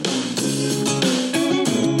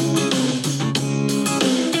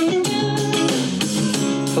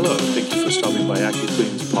Thank you for stopping by Accu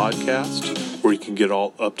Clean's podcast, where you can get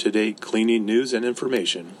all up-to-date cleaning news and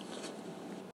information.